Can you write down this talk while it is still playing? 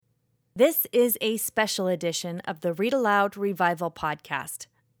This is a special edition of the Read Aloud Revival podcast.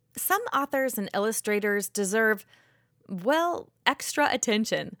 Some authors and illustrators deserve, extra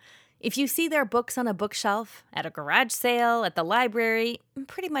attention. If you see their books on a bookshelf, at a garage sale, at the library,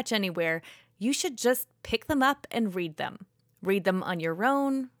 pretty much anywhere, you should just pick them up and read them. Read them on your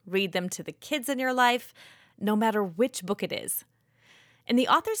own, read them to the kids in your life, no matter which book it is. And the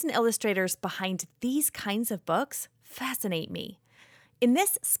authors and illustrators behind these kinds of books fascinate me. In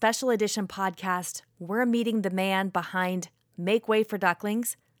this special edition podcast, we're meeting the man behind Make Way for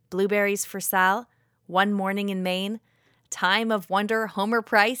Ducklings, Blueberries for Sal, One Morning in Maine, Time of Wonder Homer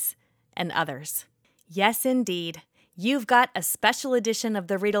Price, and others. Yes, indeed. You've got a special edition of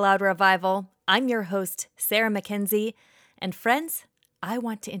the Read Aloud Revival. I'm your host, Sarah Mackenzie. And friends, I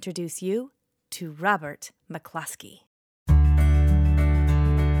want to introduce you to Robert McCloskey.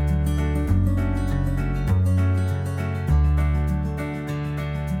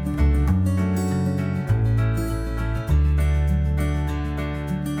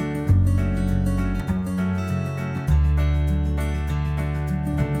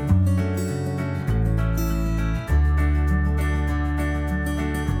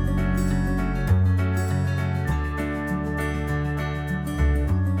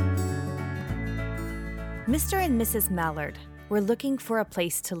 Mr. and Mrs. Mallard were looking for a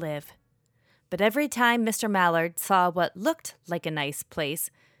place to live. But every time Mr. Mallard saw what looked like a nice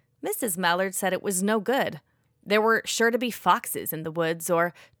place, Mrs. Mallard said it was no good. There were sure to be foxes in the woods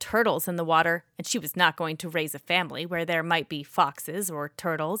or turtles in the water, and she was not going to raise a family where there might be foxes or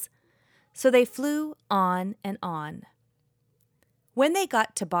turtles. So they flew on and on. When they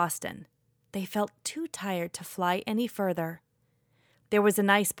got to Boston, they felt too tired to fly any further. There was a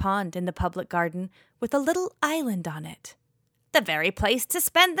nice pond in the public garden with a little island on it. "The very place to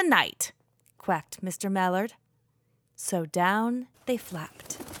spend the night," quacked Mr. Mallard. So down they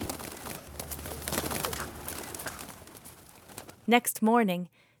flapped. Next morning,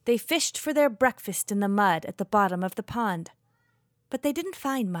 they fished for their breakfast in the mud at the bottom of the pond. But they didn't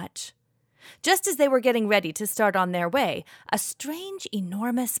find much. Just as they were getting ready to start on their way, a strange,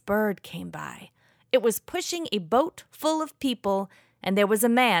 enormous bird came by. It was pushing a boat full of people, and there was a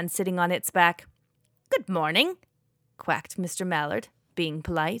man sitting on its back. "Good morning," quacked Mr. Mallard, being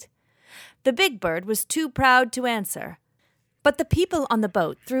polite. The big bird was too proud to answer. But the people on the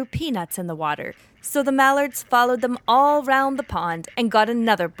boat threw peanuts in the water, so the Mallards followed them all round the pond and got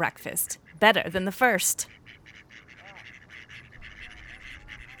another breakfast, better than the first.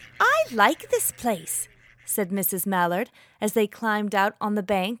 "I like this place," said Mrs. Mallard as they climbed out on the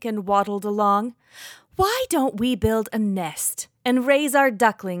bank and waddled along. "Why don't we build a nest and raise our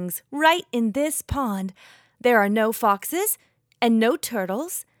ducklings right in this pond? There are no foxes and no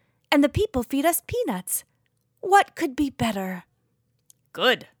turtles, and the people feed us peanuts. What could be better?"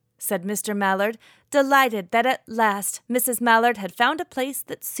 "Good," said Mr. Mallard, delighted that at last Mrs. Mallard had found a place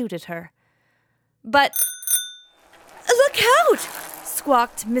that suited her. "But look out!"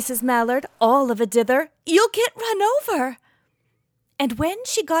 squawked Mrs. Mallard, all of a dither. "You'll get run over." And when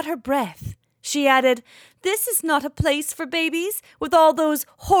she got her breath, she added, "This is not a place for babies, with all those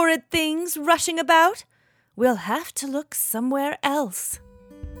horrid things rushing about. We'll have to look somewhere else."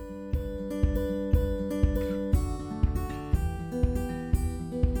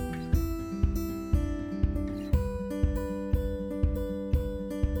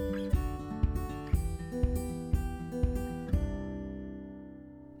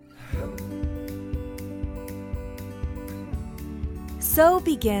 So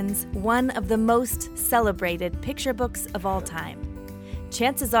begins one of the most celebrated picture books of all time.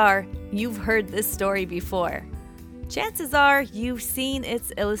 Chances are you've heard this story before. Chances are you've seen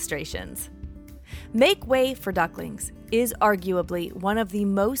its illustrations. Make Way for Ducklings is arguably one of the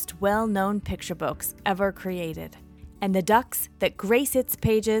most well-known picture books ever created. And the ducks that grace its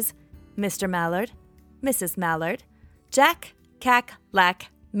pages, Mr. Mallard, Mrs. Mallard, Jack, Cack,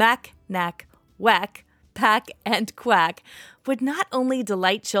 Lack, Mack, Knack, Whack, Pack, and Quack, would not only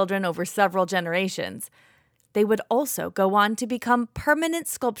delight children over several generations, they would also go on to become permanent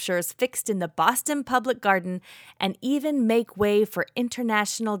sculptures fixed in the Boston Public Garden and even make way for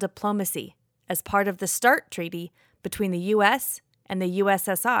international diplomacy as part of the START Treaty between the U.S. and the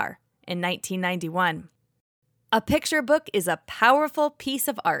USSR in 1991. A picture book is a powerful piece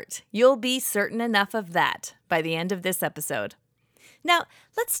of art. You'll be certain enough of that by the end of this episode. Now,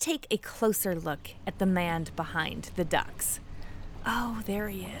 let's take a closer look at the man behind the ducks. Oh, there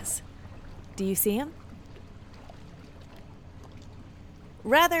he is. Do you see him?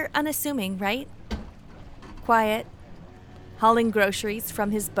 Rather unassuming, right? Quiet, hauling groceries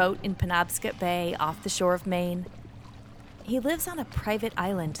from his boat in Penobscot Bay off the shore of Maine. He lives on a private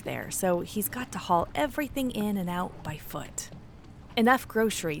island there, so he's got to haul everything in and out by foot. Enough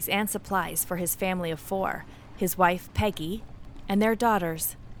groceries and supplies for his family of 4, his wife Peggy, and their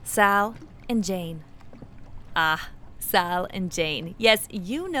daughters, Sal and Jane. Ah, Sal and Jane. Yes,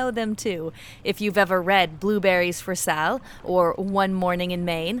 you know them too, if you've ever read Blueberries for Sal or One Morning in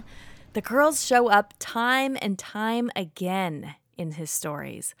Maine. The girls show up time and time again in his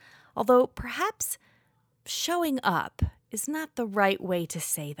stories, although perhaps showing up is not the right way to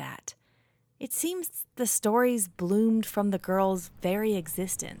say that. It seems the stories bloomed from the girls' very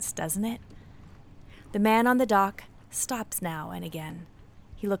existence, doesn't it? The man on the dock stops now and again.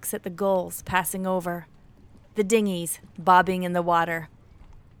 He looks at the gulls passing over, the dinghies bobbing in the water,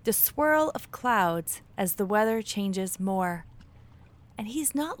 the swirl of clouds as the weather changes more. And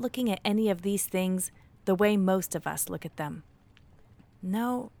he's not looking at any of these things the way most of us look at them.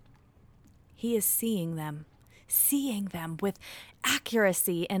 No, he is seeing them with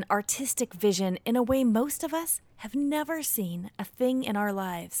accuracy and artistic vision in a way most of us have never seen a thing in our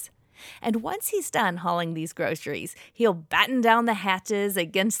lives. And once he's done hauling these groceries, he'll batten down the hatches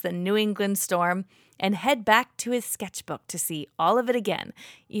against the New England storm and head back to his sketchbook to see all of it again,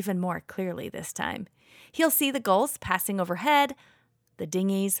 even more clearly this time. He'll see the gulls passing overhead, the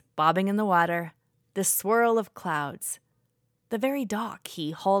dinghies bobbing in the water, the swirl of clouds, the very dock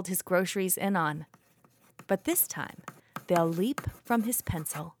he hauled his groceries in on. But this time, they'll leap from his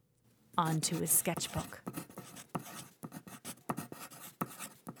pencil onto his sketchbook.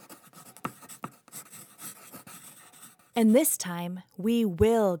 And this time, we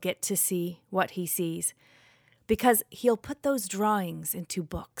will get to see what he sees, because he'll put those drawings into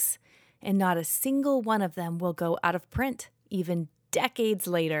books, and not a single one of them will go out of print, even decades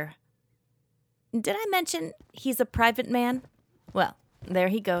later. Did I mention he's a private man? Well, there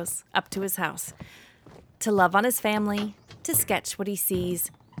he goes, up to his house, to love on his family, to sketch what he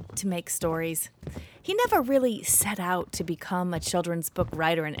sees, to make stories. He never really set out to become a children's book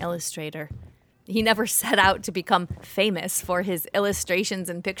writer and illustrator. He never set out to become famous for his illustrations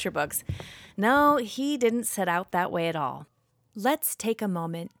and picture books. No, he didn't set out that way at all. Let's take a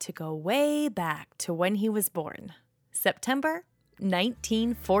moment to go way back to when he was born. September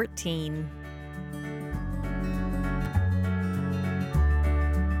 1914.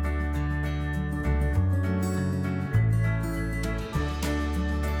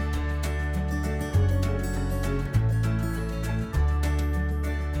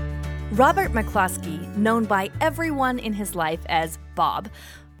 Robert McCloskey, known by everyone in his life as Bob,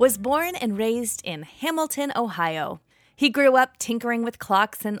 was born and raised in Hamilton, Ohio. He grew up tinkering with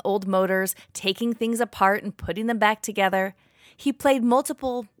clocks and old motors, taking things apart and putting them back together. He played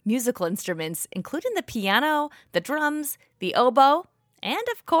multiple musical instruments, including the piano, the drums, the oboe, and,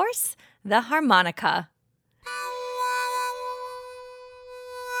 of course, the harmonica.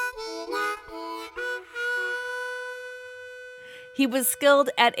 He was skilled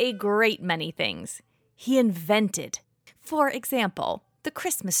at a great many things. He invented, for example, the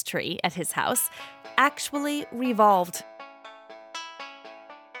Christmas tree at his house actually revolved.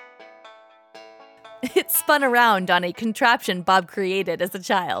 It spun around on a contraption Bob created as a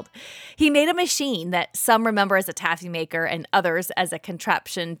child. He made a machine that some remember as a taffy maker and others as a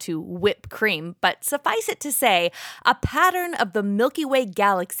contraption to whip cream, but suffice it to say, a pattern of the Milky Way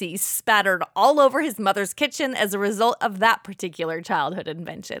galaxy spattered all over his mother's kitchen as a result of that particular childhood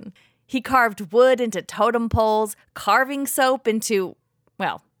invention. He carved wood into totem poles, carving soap into,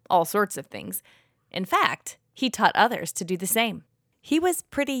 well, all sorts of things. In fact, he taught others to do the same. He was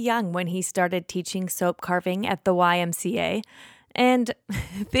pretty young when he started teaching soap carving at the YMCA, and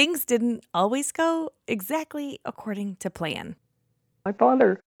things didn't always go exactly according to plan. My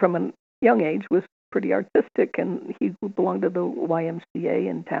father, from a young age, was pretty artistic, and he belonged to the YMCA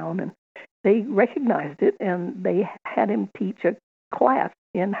in town, and they recognized it, and they had him teach a class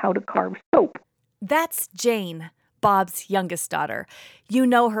in how to carve soap. That's Jane, Bob's youngest daughter. You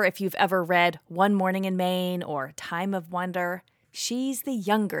know her if you've ever read One Morning in Maine or Time of Wonder. She's the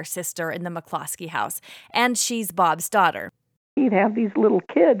younger sister in the McCloskey house, and she's Bob's daughter. He'd have these little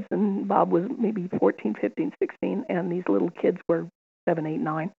kids, and Bob was maybe 14, 15, 16, and these little kids were 7, 8,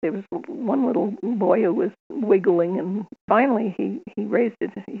 9. There was one little boy who was wiggling, and finally he raised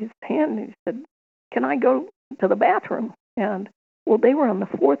his hand and he said, "Can I go to the bathroom?" And, well, they were on the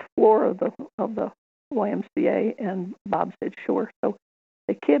 4th floor of the YMCA, and Bob said, "Sure." So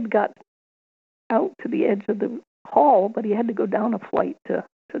the kid got out to the edge of the hall, but he had to go down a flight to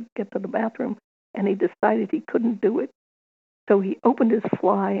get to the bathroom, and he decided he couldn't do it. So he opened his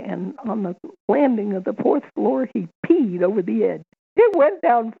fly, and on the landing of the 4th floor, he peed over the edge. It went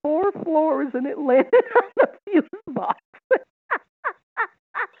down 4 floors, and it landed on the fuse box.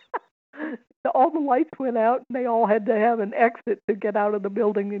 the lights went out, and they all had to have an exit to get out of the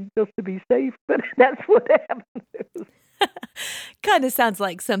building and just to be safe. But that's what happened. Kind of sounds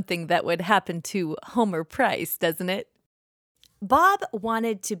like something that would happen to Homer Price, doesn't it? Bob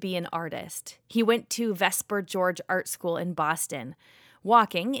wanted to be an artist. He went to Vesper George Art School in Boston,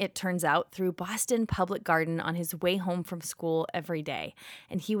 walking, it turns out, through Boston Public Garden on his way home from school every day.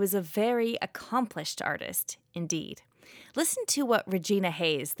 And he was a very accomplished artist, indeed. Listen to what Regina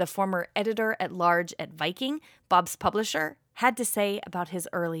Hayes, the former editor-at-large at Viking, Bob's publisher, had to say about his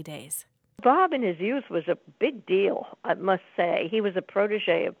early days. Bob in his youth was a big deal, I must say. He was a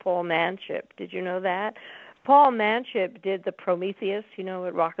protege of Paul Manship. Did you know that? Paul Manship did the Prometheus,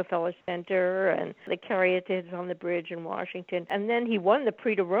 at Rockefeller Center, and the Caryatids on the bridge in Washington. And then he won the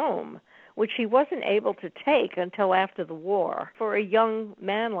Prix de Rome, which he wasn't able to take until after the war. For a young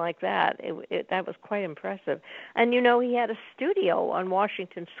man like that, that was quite impressive. And, he had a studio on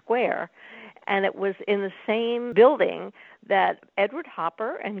Washington Square, and it was in the same building that Edward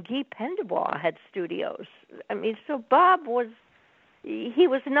Hopper and Guy Pendubois had studios. So Bob he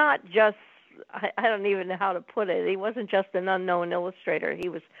was not just, I don't even know how to put it. He wasn't just an unknown illustrator. He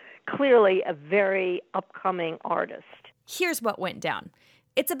was clearly a very upcoming artist. Here's what went down.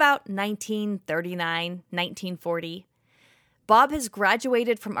 It's about 1939, 1940. Bob has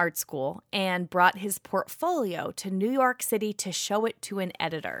graduated from art school and brought his portfolio to New York City to show it to an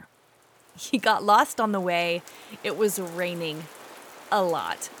editor. He got lost on the way. It was raining a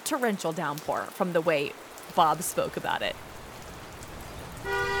lot. Torrential downpour from the way Bob spoke about it.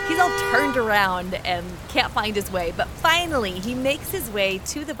 He's all turned around and can't find his way, but finally he makes his way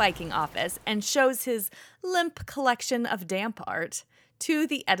to the Viking office and shows his limp collection of damp art to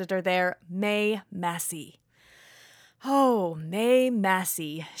the editor there, May Massey. Oh, May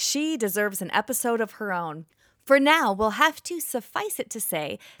Massey. She deserves an episode of her own. For now, we'll have to suffice it to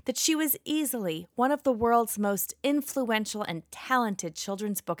say that she was easily one of the world's most influential and talented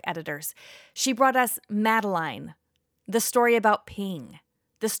children's book editors. She brought us Madeline, the story about Ping,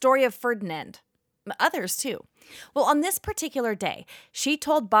 the story of Ferdinand, others too. Well, on this particular day, she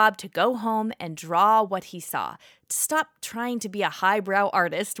told Bob to go home and draw what he saw, to stop trying to be a highbrow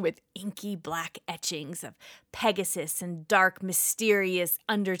artist with inky black etchings of Pegasus and dark, mysterious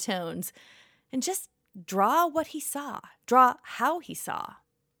undertones, and just draw what he saw, draw how he saw.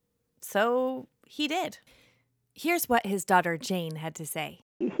 So he did. Here's what his daughter Jane had to say.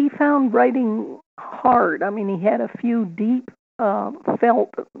 He found writing hard. He had a few deep felt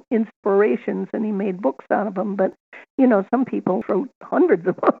inspirations, and he made books out of them. But, some people wrote hundreds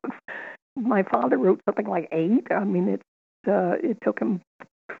of books. My father wrote something like 8. It took him,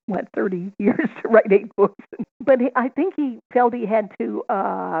 30 years to write 8 books. But I think he felt he had to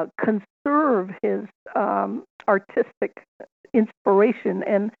conserve his artistic inspiration,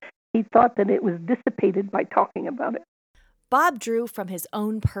 and he thought that it was dissipated by talking about it. Bob drew from his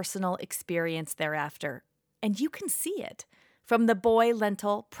own personal experience thereafter, and you can see it. From the boy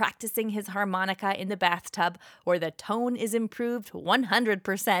Lentil practicing his harmonica in the bathtub, where the tone is improved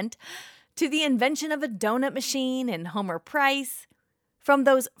 100%, to the invention of a donut machine in Homer Price. From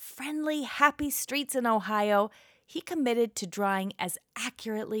those friendly, happy streets in Ohio, he committed to drawing as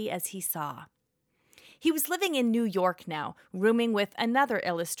accurately as he saw. He was living in New York now, rooming with another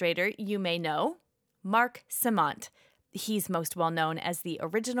illustrator you may know, Mark Simont. He's most well known as the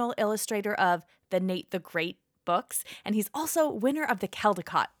original illustrator of the Nate the Great books, and he's also winner of the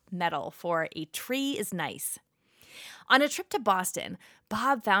Caldecott Medal for A Tree is Nice. On a trip to Boston,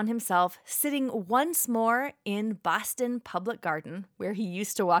 Bob found himself sitting once more in Boston Public Garden, where he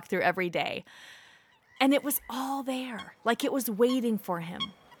used to walk through every day. And it was all there, like it was waiting for him.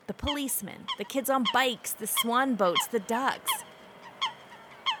 The policemen, the kids on bikes, the swan boats, the ducks.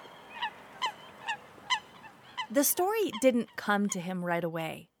 The story didn't come to him right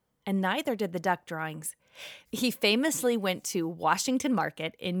away, and neither did the duck drawings. He famously went to Washington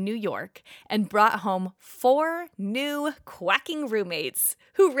Market in New York and brought home 4 new quacking roommates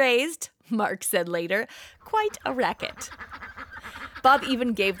who raised, Mark said later, quite a racket. Bob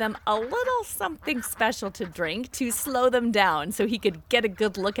even gave them a little something special to drink to slow them down so he could get a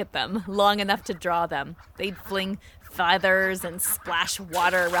good look at them long enough to draw them. They'd fling feathers and splash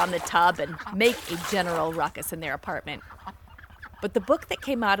water around the tub and make a general ruckus in their apartment. But the book that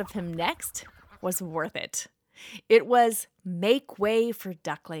came out of him next was worth it. It was Make Way for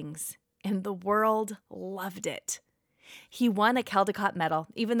Ducklings, and the world loved it. He won a Caldecott Medal,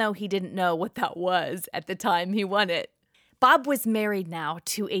 even though he didn't know what that was at the time he won it. Bob was married now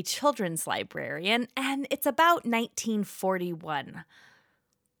to a children's librarian, and it's about 1941.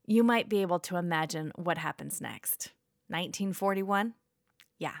 You might be able to imagine what happens next. 1941?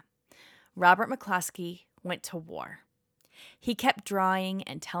 Yeah. Robert McCloskey went to war. He kept drawing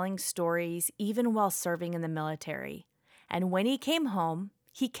and telling stories even while serving in the military. And when he came home,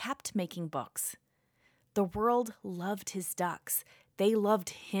 he kept making books. The world loved his ducks. They loved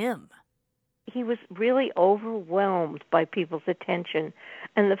him. He was really overwhelmed by people's attention,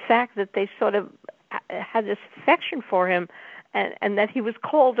 and the fact that they sort of had this affection for him, and that he was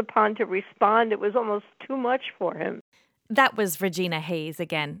called upon to respond, it was almost too much for him. That was Regina Hayes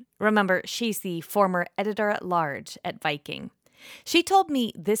again. Remember, she's the former editor-at-large at Viking. She told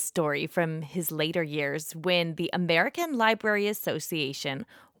me this story from his later years when the American Library Association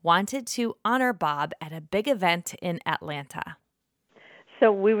wanted to honor Bob at a big event in Atlanta.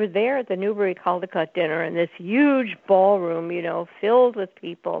 So we were there at the Newbury Caldecott dinner in this huge ballroom, filled with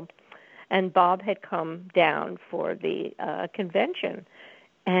people. And Bob had come down for the convention.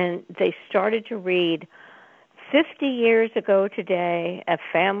 And they started to read 50 years ago today, A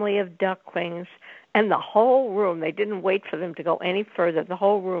Family of Ducklings. And the whole room, they didn't wait for them to go any further. The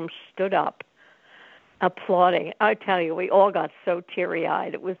whole room stood up, applauding. I tell you, we all got so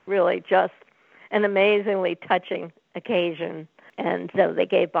teary-eyed. It was really just an amazingly touching occasion. And so they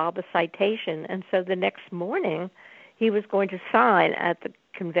gave Bob a citation. And so the next morning, he was going to sign at the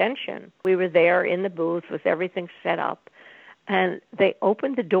convention. We were there in the booth with everything set up. And they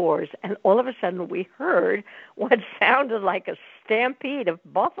opened the doors, and all of a sudden we heard what sounded like a stampede of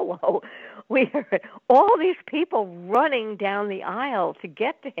buffalo. We heard all these people running down the aisle to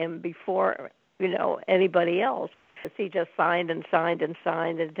get to him before, anybody else. He just signed and signed and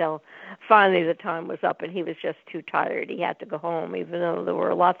signed until finally the time was up, and he was just too tired. He had to go home, even though there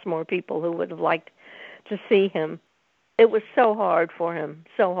were lots more people who would have liked to see him. It was so hard for him,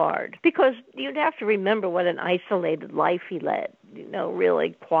 so hard. Because you'd have to remember what an isolated life he led,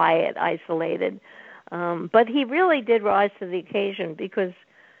 really quiet, isolated. But he really did rise to the occasion because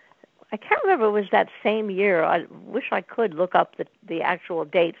I can't remember, it was that same year. I wish I could look up the actual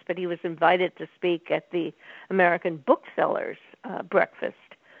dates, but he was invited to speak at the American Booksellers breakfast.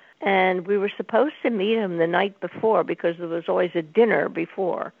 And we were supposed to meet him the night before because there was always a dinner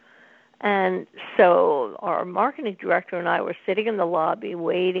before. And so our marketing director and I were sitting in the lobby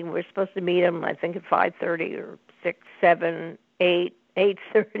waiting. We were supposed to meet him, I think, at 5:30 or 6, 7, 8.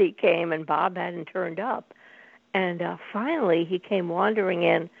 8:30 came, and Bob hadn't turned up. And finally, he came wandering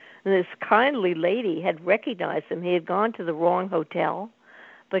in, and this kindly lady had recognized him. He had gone to the wrong hotel,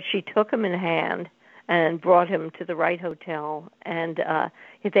 but she took him in hand and brought him to the right hotel, and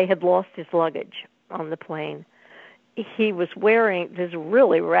they had lost his luggage on the plane. He was wearing this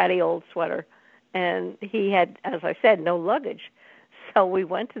really ratty old sweater, and he had, as I said, no luggage. So we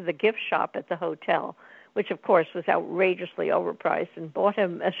went to the gift shop at the hotel, which, of course, was outrageously overpriced, and bought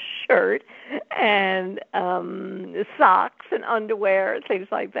him a shirt and socks and underwear, things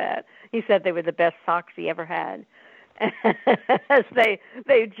like that. He said they were the best socks he ever had, as they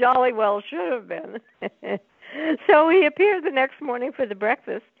jolly well should have been. So he appeared the next morning for the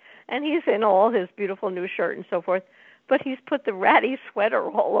breakfast, and he's in all his beautiful new shirt and so forth, but he's put the ratty sweater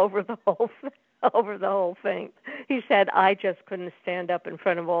all over the whole thing. He said, I just couldn't stand up in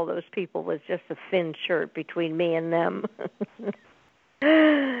front of all those people with just a thin shirt between me and them.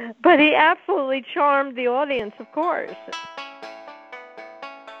 But he absolutely charmed the audience, of course.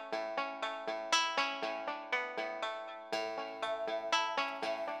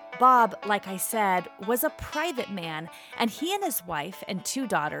 Bob, like I said, was a private man, and he and his wife and 2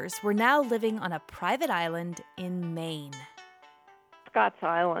 daughters were now living on a private island in Maine. Scott's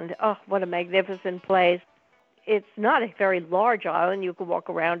Island. Oh, what a magnificent place. It's not a very large island. You can walk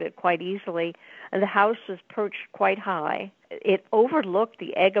around it quite easily, and the house is perched quite high. It overlooked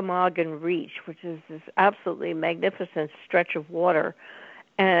the Eggemoggin Reach, which is this absolutely magnificent stretch of water.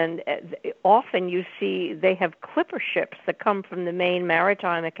 And often you see they have clipper ships that come from the Maine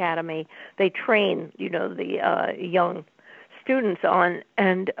Maritime Academy. They train, the young students on,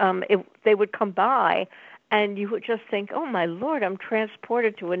 and they would come by, and you would just think, oh, my Lord, I'm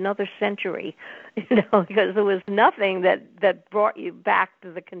transported to another century, because there was nothing that brought you back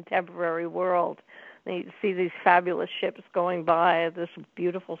to the contemporary world. And you see these fabulous ships going by this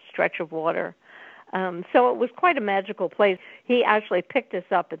beautiful stretch of water. So it was quite a magical place. He actually picked us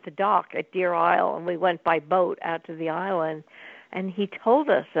up at the dock at Deer Isle, and we went by boat out to the island. And he told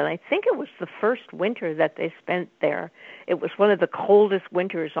us, and I think it was the first winter that they spent there, it was one of the coldest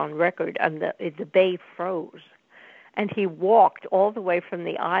winters on record, and the bay froze. And he walked all the way from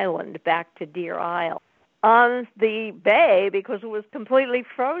the island back to Deer Isle on the bay because it was completely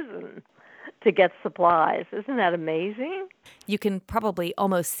frozen to get supplies. Isn't that amazing? You can probably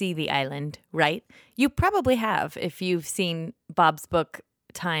almost see the island, right? You probably have if you've seen Bob's book,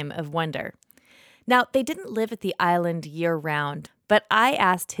 time of wonder. Now, they didn't live at the island year-round, but I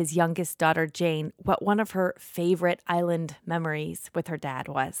asked his youngest daughter, Jane, what one of her favorite island memories with her dad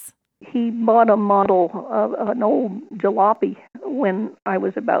was. He bought a model of an old jalopy when I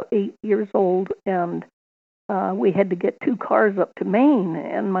was about 8 years old, and we had to get 2 cars up to Maine,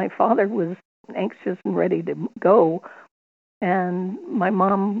 and my father was anxious and ready to go, and my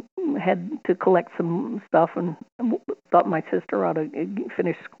mom had to collect some stuff and thought my sister ought to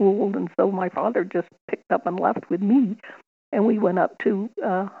finish school, and so my father just picked up and left with me, and we went up to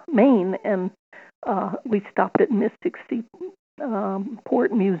Maine, and we stopped at Mystic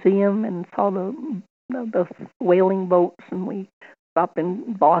Seaport Museum and saw the whaling boats, and we stopped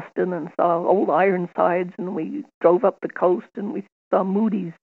in Boston and saw old Ironsides, and we drove up the coast and we saw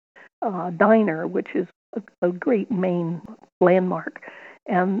Moody's Diner, which is a great Maine landmark.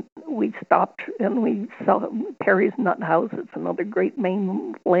 And we stopped and we saw Perry's Nut House. It's another great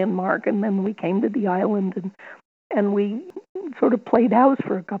Maine landmark. And then we came to the island and we sort of played house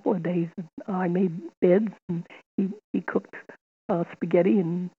for a couple of days. I made beds and he cooked spaghetti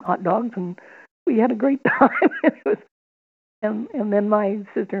and hot dogs, and we had a great time. And then my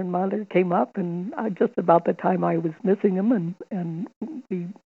sister and mother came up, and just about the time I was missing them, and we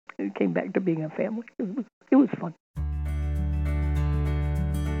came back to being a family. It was fun.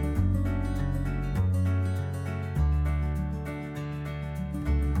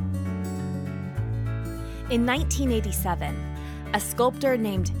 In 1987, a sculptor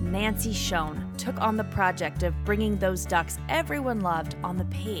named Nancy Schoen took on the project of bringing those ducks everyone loved on the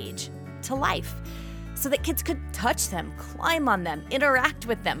page to life, so that kids could touch them, climb on them, interact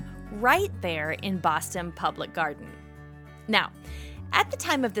with them right there in Boston Public Garden. Now, at the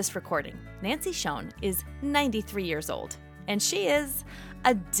time of this recording, Nancy Schoen is 93 years old, and she is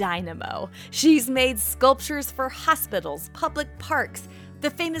a dynamo. She's made sculptures for hospitals, public parks,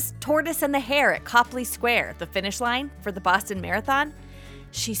 the famous tortoise and the hare at Copley Square, the finish line for the Boston Marathon.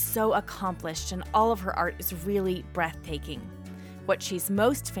 She's so accomplished, and all of her art is really breathtaking. What she's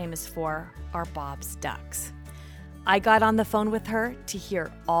most famous for are Bob's ducks. I got on the phone with her to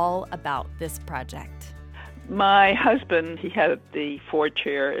hear all about this project. My husband, he had the Ford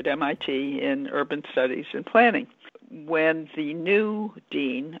Chair at MIT in Urban Studies and Planning. When the new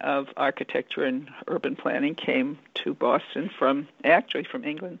dean of architecture and urban planning came to Boston from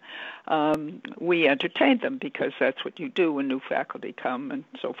England, we entertained them because that's what you do when new faculty come and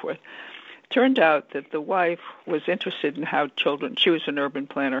so forth. Turned out that the wife was interested in how children, she was an urban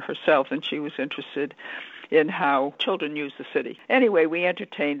planner herself, and she was interested in how children use the city. Anyway, we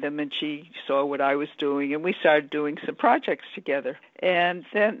entertained them, and she saw what I was doing, and we started doing some projects together. And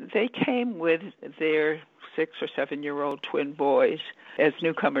then they came with their 6 or 7-year-old twin boys as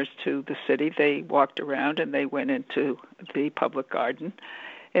newcomers to the city. They walked around and they went into the public garden.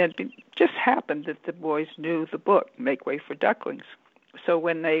 And it just happened that the boys knew the book, Make Way for Ducklings. So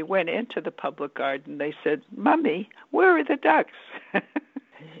when they went into the public garden, they said, "Mommy, where are the ducks?"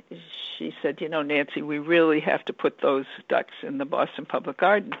 She said, "Nancy, we really have to put those ducks in the Boston Public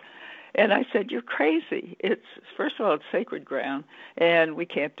Garden." And I said, "You're crazy. First of all, it's sacred ground, and we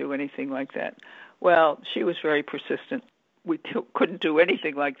can't do anything like that." Well, she was very persistent. We couldn't do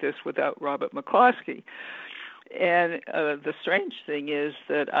anything like this without Robert McCloskey. And the strange thing is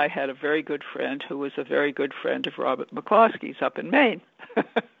that I had a very good friend who was a very good friend of Robert McCloskey's up in Maine.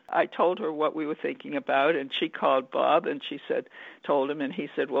 I told her what we were thinking about, and she called Bob, and she told him, and he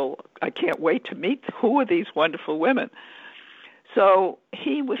said, "Well, I can't wait to meet. Who are these wonderful women?" So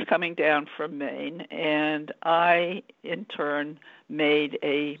he was coming down from Maine, and I, in turn, made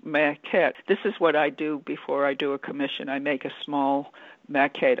a maquette. This is what I do before I do a commission. I make a small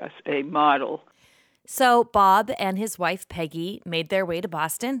maquette, a model. So Bob and his wife, Peggy, made their way to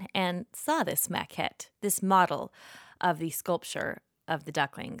Boston and saw this maquette, this model of the sculpture of the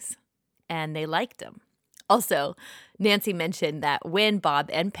ducklings, and they liked them. Also, Nancy mentioned that when Bob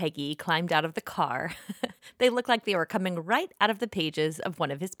and Peggy climbed out of the car, they looked like they were coming right out of the pages of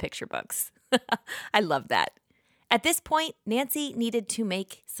one of his picture books. I love that. At this point, Nancy needed to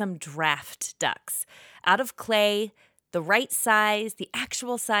make some draft ducks out of clay, the right size, the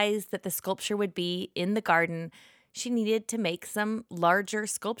actual size that the sculpture would be in the garden. She needed to make some larger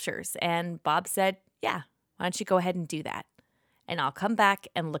sculptures, and Bob said, "Yeah, why don't you go ahead and do that? And I'll come back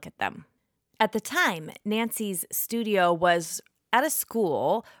and look at them." At the time, Nancy's studio was at a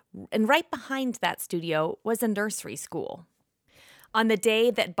school, and right behind that studio was a nursery school. On the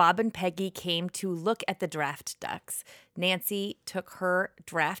day that Bob and Peggy came to look at the draft ducks, Nancy took her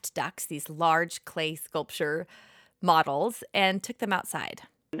draft ducks, these large clay sculpture models, and took them outside.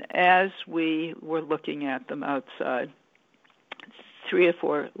 As we were looking at them outside, 3 or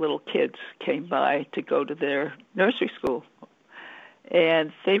 4 little kids came by to go to their nursery school,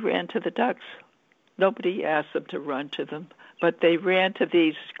 and they ran to the ducks. Nobody asked them to run to them, but they ran to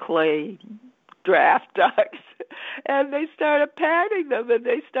these clay draft ducks, and they started patting them, and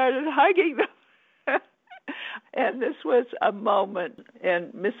they started hugging them. And this was a moment,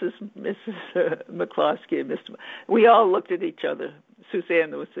 and Mrs. McCloskey and Mr. We all looked at each other.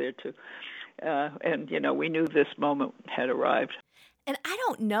 Suzanne was there too, and we knew this moment had arrived. And I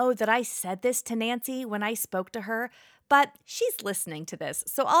don't know that I said this to Nancy when I spoke to her, but she's listening to this,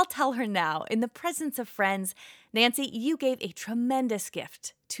 so I'll tell her now. In the presence of friends, Nancy, you gave a tremendous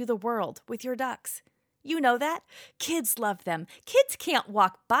gift to the world with your ducks. You know that? Kids love them. Kids can't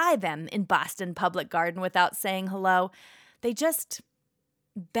walk by them in Boston Public Garden without saying hello. They just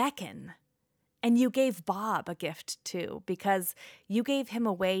beckon. And you gave Bob a gift, too, because you gave him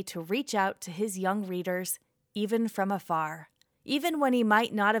a way to reach out to his young readers, even from afar. Even when he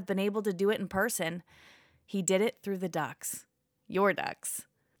might not have been able to do it in person, he did it through the ducks. Your ducks.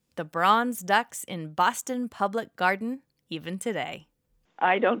 The bronze ducks in Boston Public Garden, even today.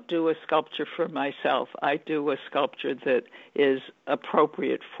 I don't do a sculpture for myself. I do a sculpture that is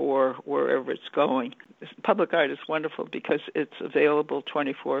appropriate for wherever it's going. Public art is wonderful because it's available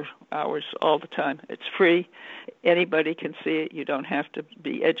 24 hours all the time. It's free. Anybody can see it. You don't have to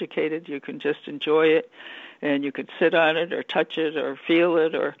be educated. You can just enjoy it, and you can sit on it or touch it or feel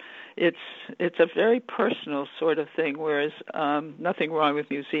it. Or it's a very personal sort of thing, whereas nothing wrong with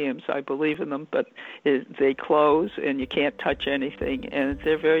museums. I believe in them, but they close and you can't touch anything, and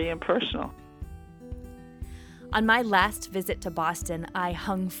they're very impersonal. On my last visit to Boston, I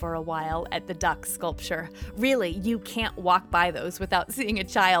hung for a while at the duck sculpture. Really, you can't walk by those without seeing a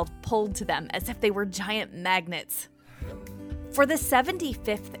child pulled to them as if they were giant magnets. For the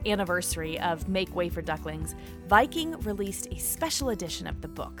 75th anniversary of Make Way for Ducklings, Viking released a special edition of the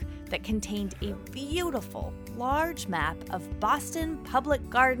book that contained a beautiful, large map of Boston Public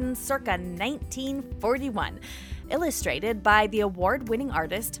Gardens circa 1941, illustrated by the award-winning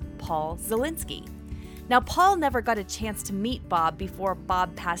artist Paul Zelinsky. Now, Paul never got a chance to meet Bob before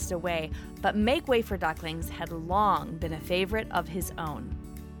Bob passed away, but Make Way for Ducklings had long been a favorite of his own.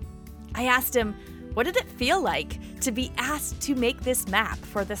 I asked him, what did it feel like to be asked to make this map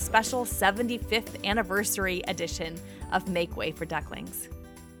for the special 75th anniversary edition of Make Way for Ducklings?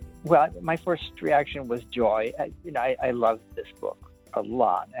 Well, my first reaction was joy. I love this book a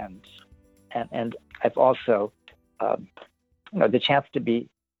lot, and I've also, the chance to be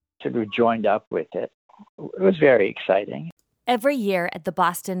sort of joined up with it. It was very exciting. Every year at the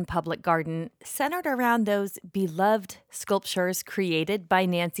Boston Public Garden, centered around those beloved sculptures created by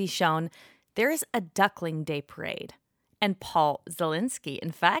Nancy Schoen, there is a Duckling Day parade. And Paul Zelinsky,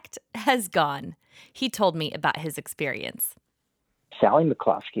 in fact, has gone. He told me about his experience. Sally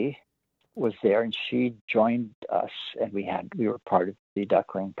McCloskey was there, and she joined us, and we were part of the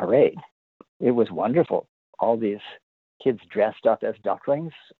Duckling Parade. It was wonderful. All these kids dressed up as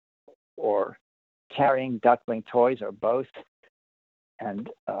ducklings or carrying duckling toys or both. And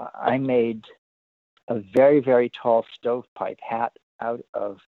I made a very, very tall stovepipe hat out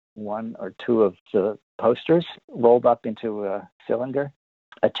of one or two of the posters, rolled up into a cylinder,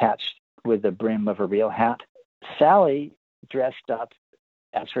 attached with the brim of a real hat. Sally dressed up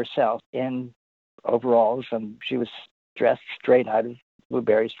as herself in overalls, and she was dressed straight out of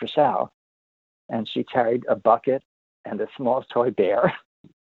Blueberries for Sal. And she carried a bucket and a small toy bear.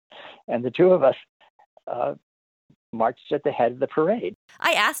 And the two of us marched at the head of the parade.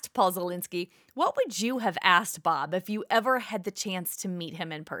 I asked Paul Zelinsky, what would you have asked Bob if you ever had the chance to meet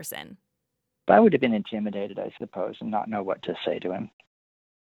him in person? I would have been intimidated, I suppose, and not know what to say to him.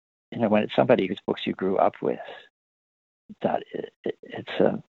 When it's somebody whose books you grew up with, that it's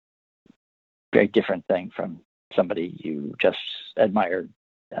a very different thing from somebody you just admired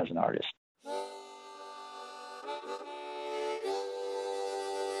as an artist.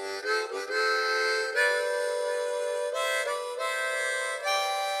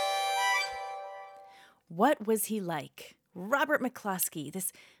 What was he like? Robert McCloskey,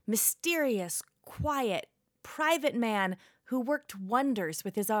 this mysterious, quiet, private man who worked wonders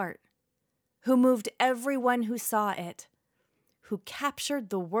with his art, who moved everyone who saw it, who captured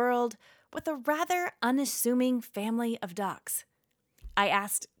the world with a rather unassuming family of ducks. I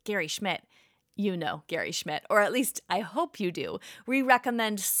asked Gary Schmidt. You know Gary Schmidt, or at least I hope you do. We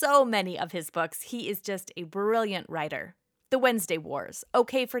recommend so many of his books. He is just a brilliant writer. The Wednesday Wars,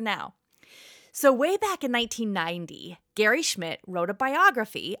 Okay for Now. So way back in 1990, Gary Schmidt wrote a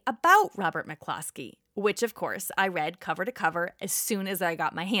biography about Robert McCloskey, which, of course, I read cover to cover as soon as I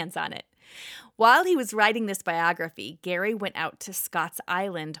got my hands on it. While he was writing this biography, Gary went out to Scott's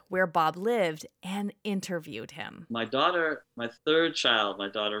Island, where Bob lived, and interviewed him. My daughter, my third child, my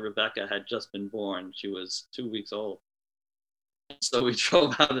daughter Rebecca, had just been born. She was 2 weeks old. So we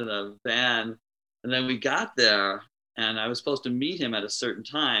drove out in a van, and then we got there, and I was supposed to meet him at a certain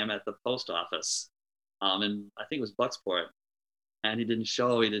time at the post office, and I think it was Bucksport. And he didn't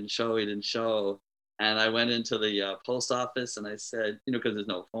show. And I went into the post office and I said, because there's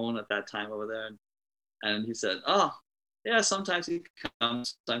no phone at that time over there. And he said, oh, yeah, sometimes he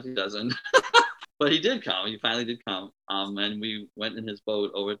comes, sometimes he doesn't. But he did come. He finally did come. And we went in his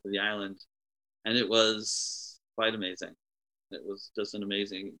boat over to the island. And it was quite amazing. It was just an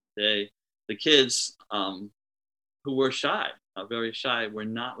amazing day. The kids who were shy, very shy, were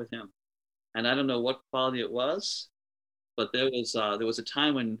not with him. And I don't know what quality it was, but there was a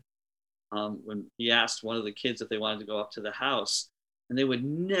time when he asked one of the kids if they wanted to go up to the house, and they would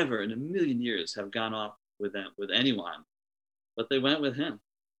never in a million years have gone off with anyone, but they went with him,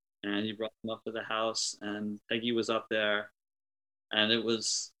 and he brought them up to the house, and Peggy was up there, and it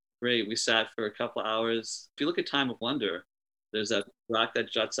was great. We sat for a couple of hours. If you look at Time of Wonder, there's that rock that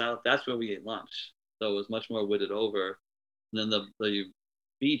juts out. That's where we ate lunch. So it was much more wooded over. And then the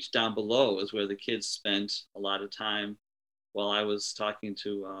beach down below is where the kids spent a lot of time while I was talking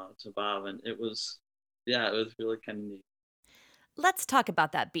to Bob, and it was really kind of neat. Let's talk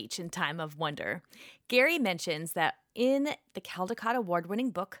about that beach in Time of Wonder. Gary mentions that in the Caldecott Award-winning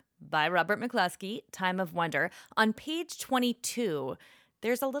book by Robert McCloskey, Time of Wonder, on page 22,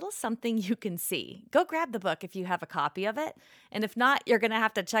 there's a little something you can see. Go grab the book if you have a copy of it, and if not, you're going to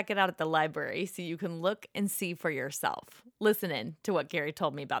have to check it out at the library so you can look and see for yourself. Listen in to what Gary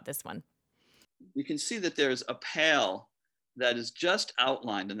told me about this one. You can see that there's a pail that is just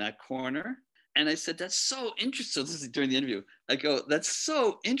outlined in that corner. And I said, that's so interesting. This is during the interview. I go, that's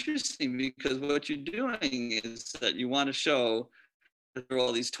so interesting, because what you're doing is that you want to show that there are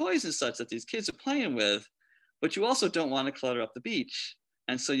all these toys and such that these kids are playing with, but you also don't want to clutter up the beach.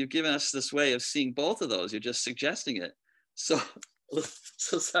 And so you've given us this way of seeing both of those. You're just suggesting it. So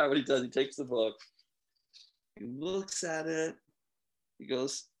sorry, what he does, he takes the book, he looks at it, he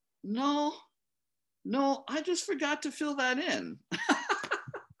goes, no, I just forgot to fill that in.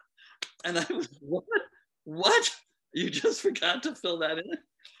 And I was, what? You just forgot to fill that in?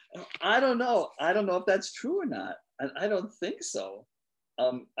 I don't know if that's true or not. I don't think so.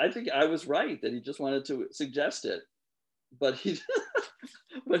 I think I was right that he just wanted to suggest it, but he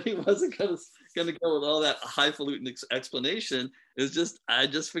wasn't going to go with all that highfalutin explanation. It was just, I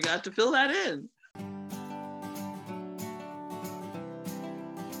just forgot to fill that in.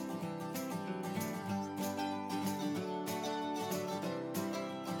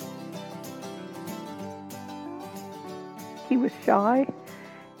 He was shy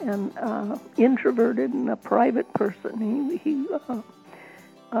and introverted and a private person.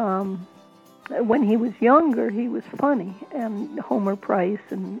 When he was younger, he was funny, and Homer Price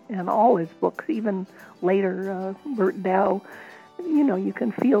and all his books, even later Bert Dow, you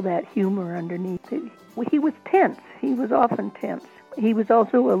can feel that humor underneath it. He was tense. He was often tense. He was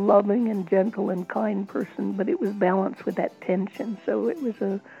also a loving and gentle and kind person, but it was balanced with that tension. So it was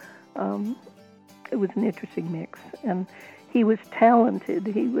an interesting mix. And he was talented.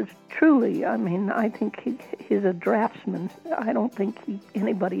 He was truly, I think he's a draftsman. I don't think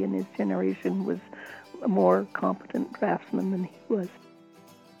anybody in his generation was a more competent draftsman than he was.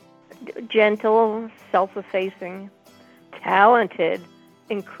 Gentle, self-effacing, talented,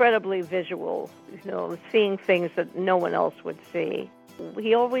 incredibly visual, seeing things that no one else would see.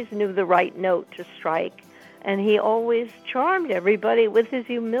 He always knew the right note to strike, and he always charmed everybody with his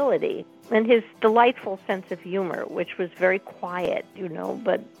humility and his delightful sense of humor, which was very quiet,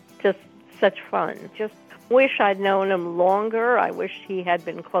 but just such fun. Just wish I'd known him longer. I wish he had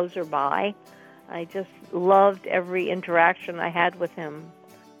been closer by. I just loved every interaction I had with him.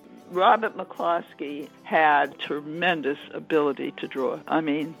 Robert McCloskey had tremendous ability to draw.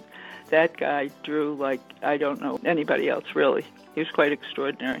 That guy drew like I don't know anybody else, really. He was quite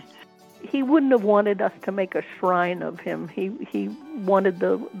extraordinary. He wouldn't have wanted us to make a shrine of him. He wanted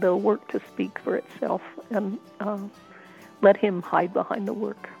the work to speak for itself and let him hide behind the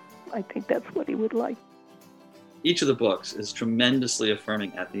work. I think that's what he would like. Each of the books is tremendously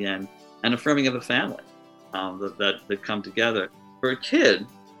affirming at the end, and affirming of a family that come together. For a kid,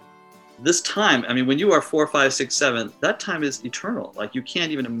 this time, when you are 4, 5, 6, 7, that time is eternal. Like, you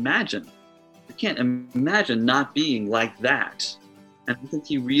can't even imagine. You can't imagine not being like that. And I think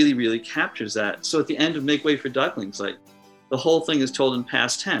he really, really captures that. So at the end of Make Way for Ducklings, like, the whole thing is told in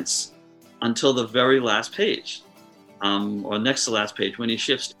past tense until the very last page, or next to last page, when he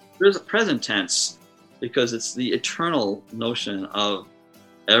shifts there's a present tense because it's the eternal notion of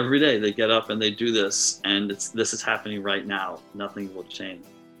every day they get up and they do this, and this is happening right now. Nothing will change.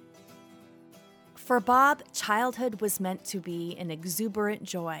 For Bob, childhood was meant to be an exuberant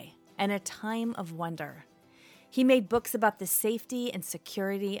joy and a time of wonder. He made books about the safety and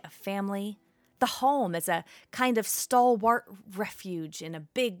security of family, the home as a kind of stalwart refuge in a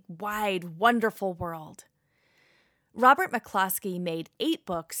big, wide, wonderful world. Robert McCloskey made 8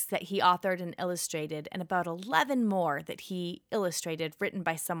 books that he authored and illustrated, and about 11 more that he illustrated written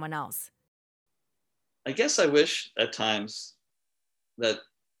by someone else. I guess I wish at times that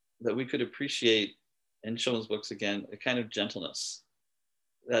we could appreciate in children's books again a kind of gentleness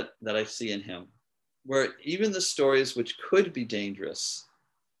that I see in him, where even the stories which could be dangerous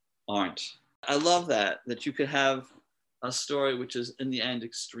aren't. I love that you could have a story which is in the end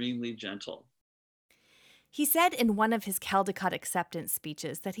extremely gentle. He said in one of his Caldecott acceptance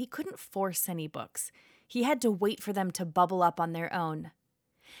speeches that he couldn't force any books. He had to wait for them to bubble up on their own.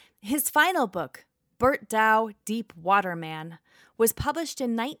 His final book, Bert Dow, Deep Water Man, was published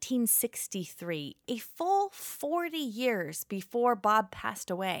in 1963, a full 40 years before Bob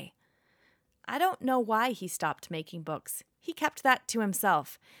passed away. I don't know why he stopped making books. He kept that to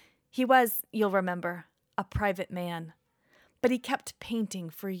himself. He was, you'll remember, a private man. But he kept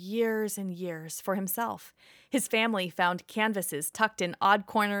painting for years and years for himself. His family found canvases tucked in odd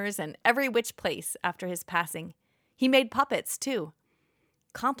corners and every which place after his passing. He made puppets, too.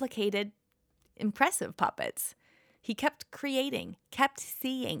 Complicated, impressive puppets. He kept creating, kept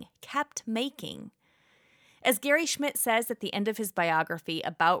seeing, kept making. As Gary Schmidt says at the end of his biography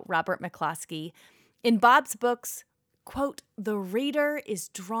about Robert McCloskey, in Bob's books, quote, "The reader is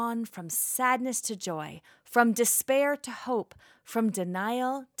drawn from sadness to joy, from despair to hope, from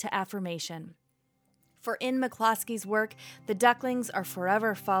denial to affirmation. For in McCloskey's work, the ducklings are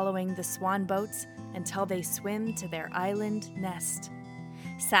forever following the swan boats until they swim to their island nest.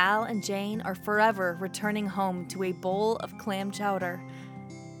 Sal and Jane are forever returning home to a bowl of clam chowder.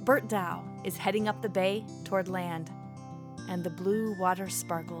 Bert Dow is heading up the bay toward land, and the blue water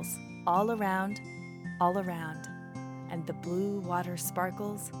sparkles all around, and the blue water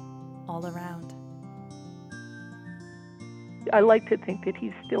sparkles all around." I like to think that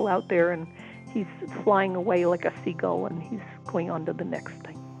he's still out there and he's flying away like a seagull and he's going on to the next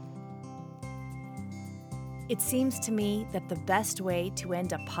thing. It seems to me that the best way to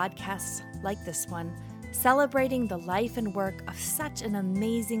end a podcast like this one, celebrating the life and work of such an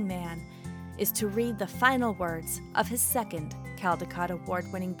amazing man, is to read the final words of his second Caldecott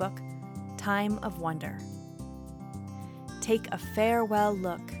Award-winning book, Time of Wonder. Take a farewell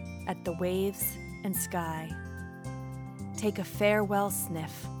look at the waves and sky. Take a farewell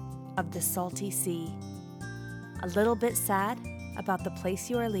sniff of the salty sea. A little bit sad about the place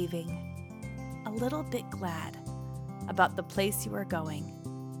you are leaving. A little bit glad about the place you are going.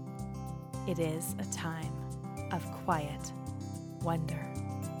 It is a time of quiet wonder.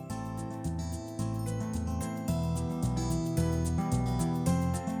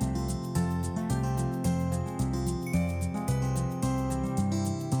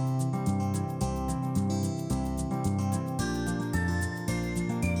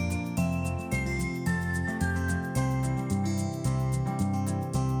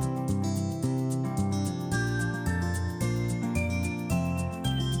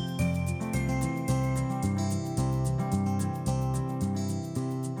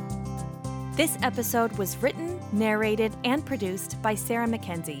 This episode was written, narrated, and produced by Sarah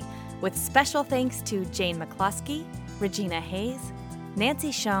Mackenzie, with special thanks to Jane McCloskey, Regina Hayes,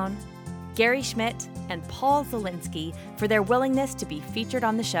 Nancy Schoen, Gary Schmidt, and Paul Zielinski for their willingness to be featured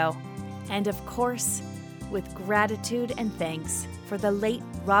on the show. And of course, with gratitude and thanks for the late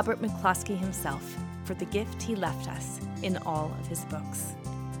Robert McCloskey himself for the gift he left us in all of his books.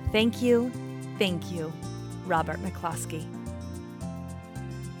 Thank you, Robert McCloskey.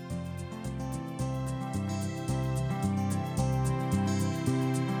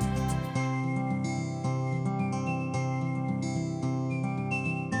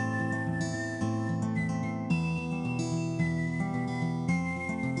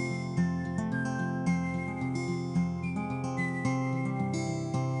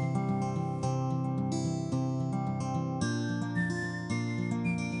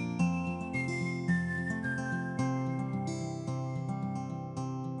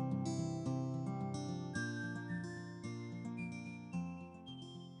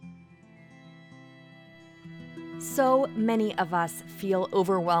 So many of us feel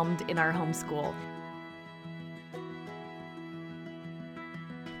overwhelmed in our homeschool.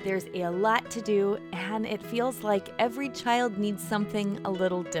 There's a lot to do, and it feels like every child needs something a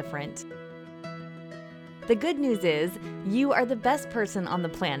little different. The good news is you are the best person on the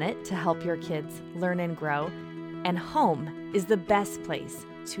planet to help your kids learn and grow, and home is the best place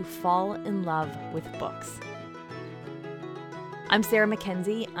to fall in love with books. I'm Sarah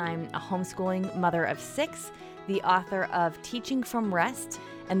Mackenzie. I'm a homeschooling mother of 6, the author of Teaching from Rest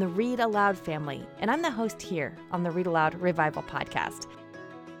and the Read Aloud Family, and I'm the host here on the Read Aloud Revival podcast.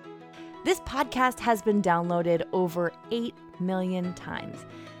 This podcast has been downloaded over 8 million times.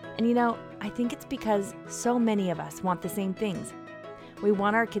 And you know, I think it's because so many of us want the same things. We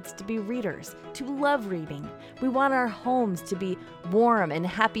want our kids to be readers, to love reading. We want our homes to be warm and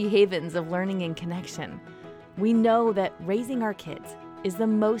happy havens of learning and connection. We know that raising our kids is the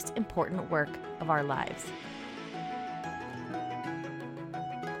most important work of our lives.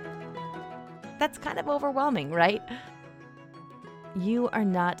 That's kind of overwhelming, right? You are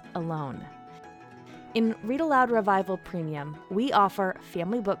not alone. In Read Aloud Revival Premium, we offer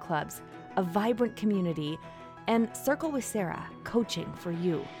family book clubs, a vibrant community, and Circle with Sarah coaching for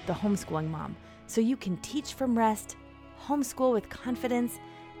you, the homeschooling mom, so you can teach from rest, homeschool with confidence,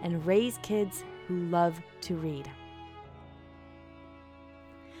 and raise kids who love to read.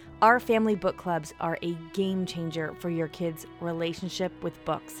 Our family book clubs are a game changer for your kids' relationship with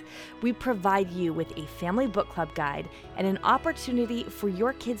books. We provide you with a family book club guide and an opportunity for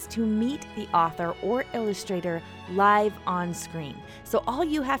your kids to meet the author or illustrator live on screen. So all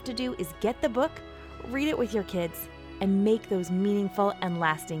you have to do is get the book, read it with your kids, and make those meaningful and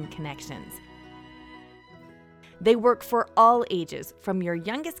lasting connections. They work for all ages, from your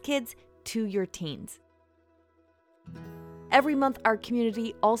youngest kids to your teens. Every month, our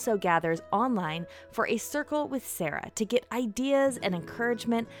community also gathers online for a Circle with Sarah to get ideas and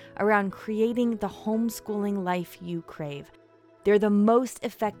encouragement around creating the homeschooling life you crave. They're the most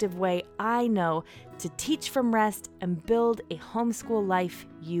effective way I know to teach from rest and build a homeschool life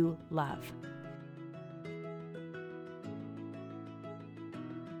you love.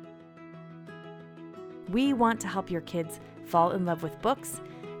 We want to help your kids fall in love with books,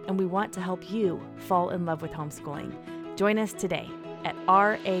 and we want to help you fall in love with homeschooling. Join us today at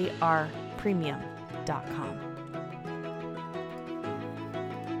RARpremium.com.